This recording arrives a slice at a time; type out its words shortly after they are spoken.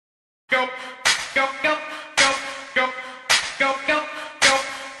go, go, go, go, go, go, go, go,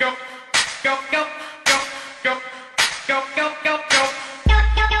 go, go, go, go, go, go, go, go.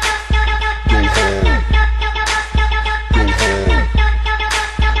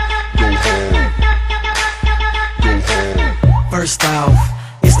 First off,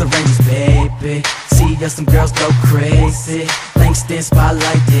 it's the Rangers, baby. See us, some girls go crazy. Langston,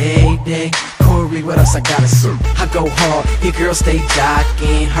 Spotlight, Day. Corey, what else I gotta say? I go hard, your girls stay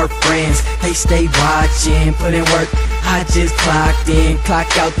jocking. Her friends, they stay watching. Put in work, I just clocked in.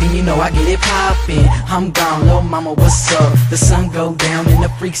 Clock out, then you know I get it poppin'. I'm gone, little mama, what's up? The sun go down and the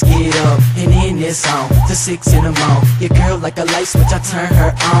freaks get up. And in this on, to 6 in the morning. Your girl like a light switch, I turn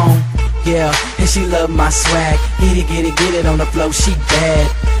her on. Yeah, and she love my swag. Get it on the floor, she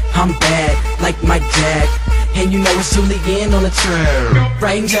bad. I'm bad, like Mike Jack. And you know it's Julian on the trail.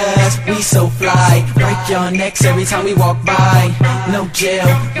 Rangers, we so fly. Break your necks every time we walk by. No jail,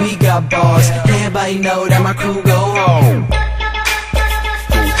 we got bars. Everybody know that my crew go home.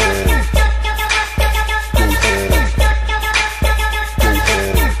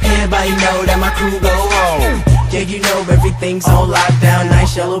 Everybody know that my crew go home. Yeah, you know everything's on lockdown.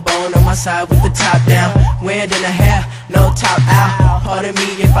 Nice yellow bone on my side with the top down. Wind in the hair, no top out. Pardon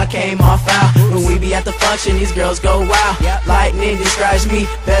me if I came off out. When we be at the function, these girls go wild. Lightning describes me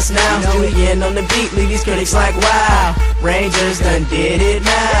best now. Julian on the beat, leave these critics like wow. Rangers done did it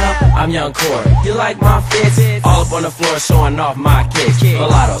now. I'm young Corey, you like my fits? All up on the floor showing off my kicks.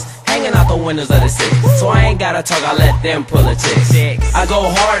 Mulattoes hanging out the windows of the six. So I ain't gotta talk, I let them pull a chick. I go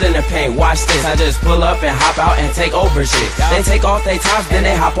hard in the paint, watch this. I just pull up and hop out and take over shit. They take off they tops, then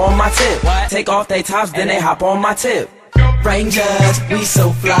they hop on my tip. Take off they tops, then they hop on my tip. Rangers, we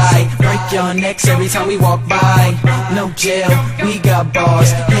so fly. Break your necks every time we walk by. No jail, we got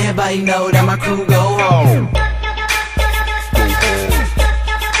bars. Everybody know that my crew go home.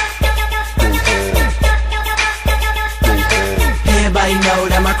 Everybody know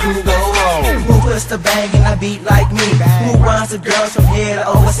that my crew go home. Who puts the bang in a beat like me? Who runs the girls from here to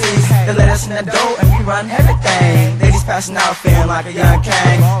overseas? They let us in the door and we run everything. They just passing out feeling like a young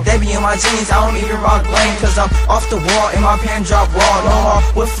king. They be in my jeans, I don't even rock blame. Cause I'm off the wall and my pen drop raw. No more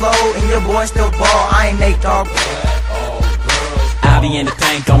with flow and your boy still ball. I ain't Nate Dogg. I be in the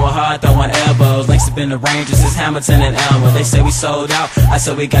paint, going hard, throwing elbows. Links up in the Rangers, it's Hamilton and Elmer. They say we sold out, I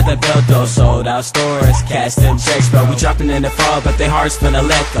said we got the bill though. Sold out stores, cash them checks, bro. We dropping in the fall, but they hearts finna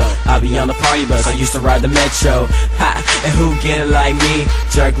let go. I be on the party bus, I used to ride the metro. Ha, and who get it like me?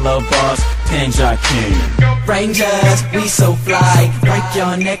 Jerk low boss, pin drop king. Rangers, we so fly. Break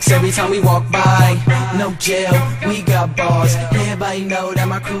your necks every time we walk by. No jail, we got bars. Everybody know that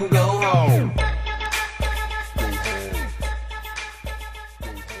my crew go home.